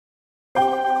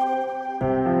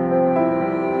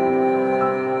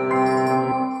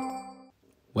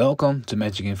Welcome to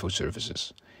MagicInfo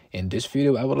Services. In this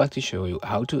video I would like to show you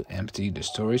how to empty the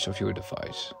storage of your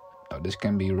device. Now this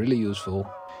can be really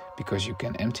useful because you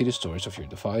can empty the storage of your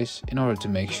device in order to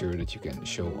make sure that you can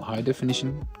show high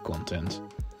definition content,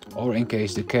 or in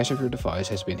case the cache of your device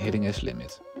has been hitting its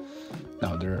limit.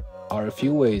 Now there are a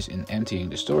few ways in emptying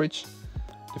the storage.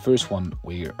 The first one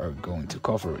we are going to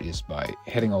cover is by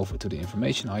heading over to the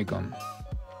information icon,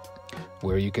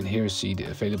 where you can here see the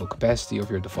available capacity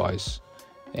of your device.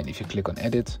 And if you click on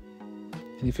edit,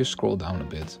 and if you scroll down a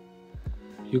bit,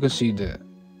 you can see the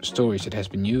storage that has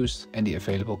been used and the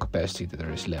available capacity that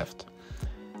there is left.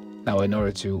 Now in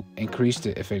order to increase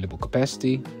the available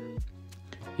capacity,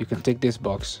 you can tick this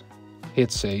box,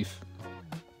 hit save,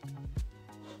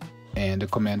 and the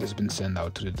command has been sent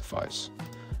out to the device.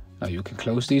 Now you can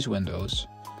close these windows,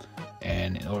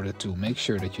 and in order to make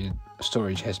sure that your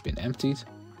storage has been emptied,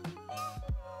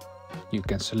 you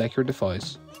can select your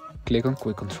device, click on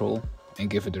quick control and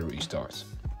give it a restart.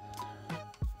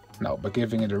 Now by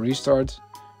giving it a restart,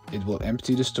 it will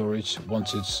empty the storage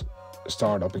once it's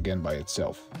started up again by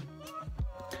itself.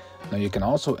 Now you can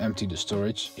also empty the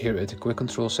storage here at the quick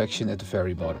control section at the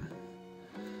very bottom.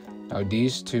 Now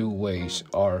these two ways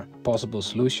are possible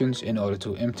solutions in order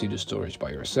to empty the storage by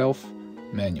yourself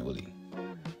manually.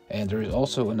 And there is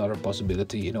also another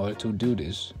possibility in order to do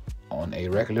this on a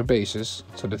regular basis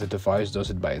so that the device does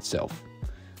it by itself,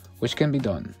 which can be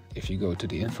done if you go to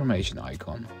the information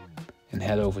icon and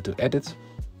head over to edit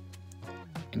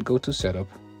and go to setup,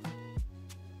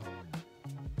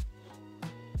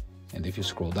 and if you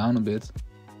scroll down a bit,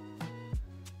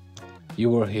 you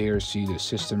will here see the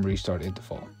system restart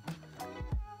interval.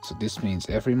 So this means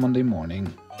every Monday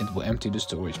morning it will empty the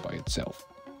storage by itself.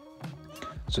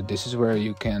 So this is where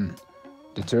you can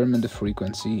determine the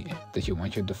frequency that you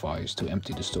want your device to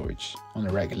empty the storage on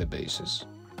a regular basis.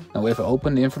 Now if I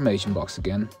open the information box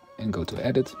again and go to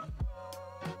edit,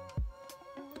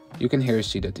 you can here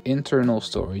see that the internal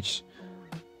storage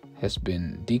has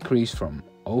been decreased from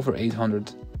over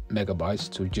 800 megabytes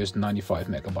to just 95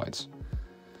 megabytes.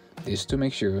 This to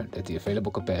make sure that the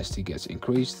available capacity gets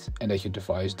increased and that your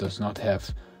device does not have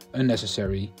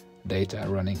unnecessary data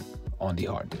running on the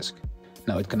hard disk.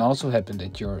 Now it can also happen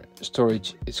that your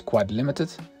storage is quite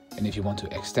limited, and if you want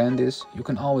to extend this, you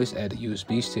can always add a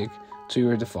USB stick to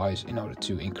your device in order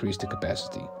to increase the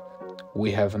capacity.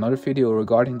 We have another video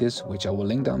regarding this, which I will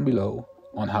link down below,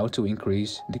 on how to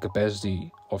increase the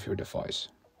capacity of your device.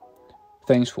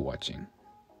 Thanks for watching.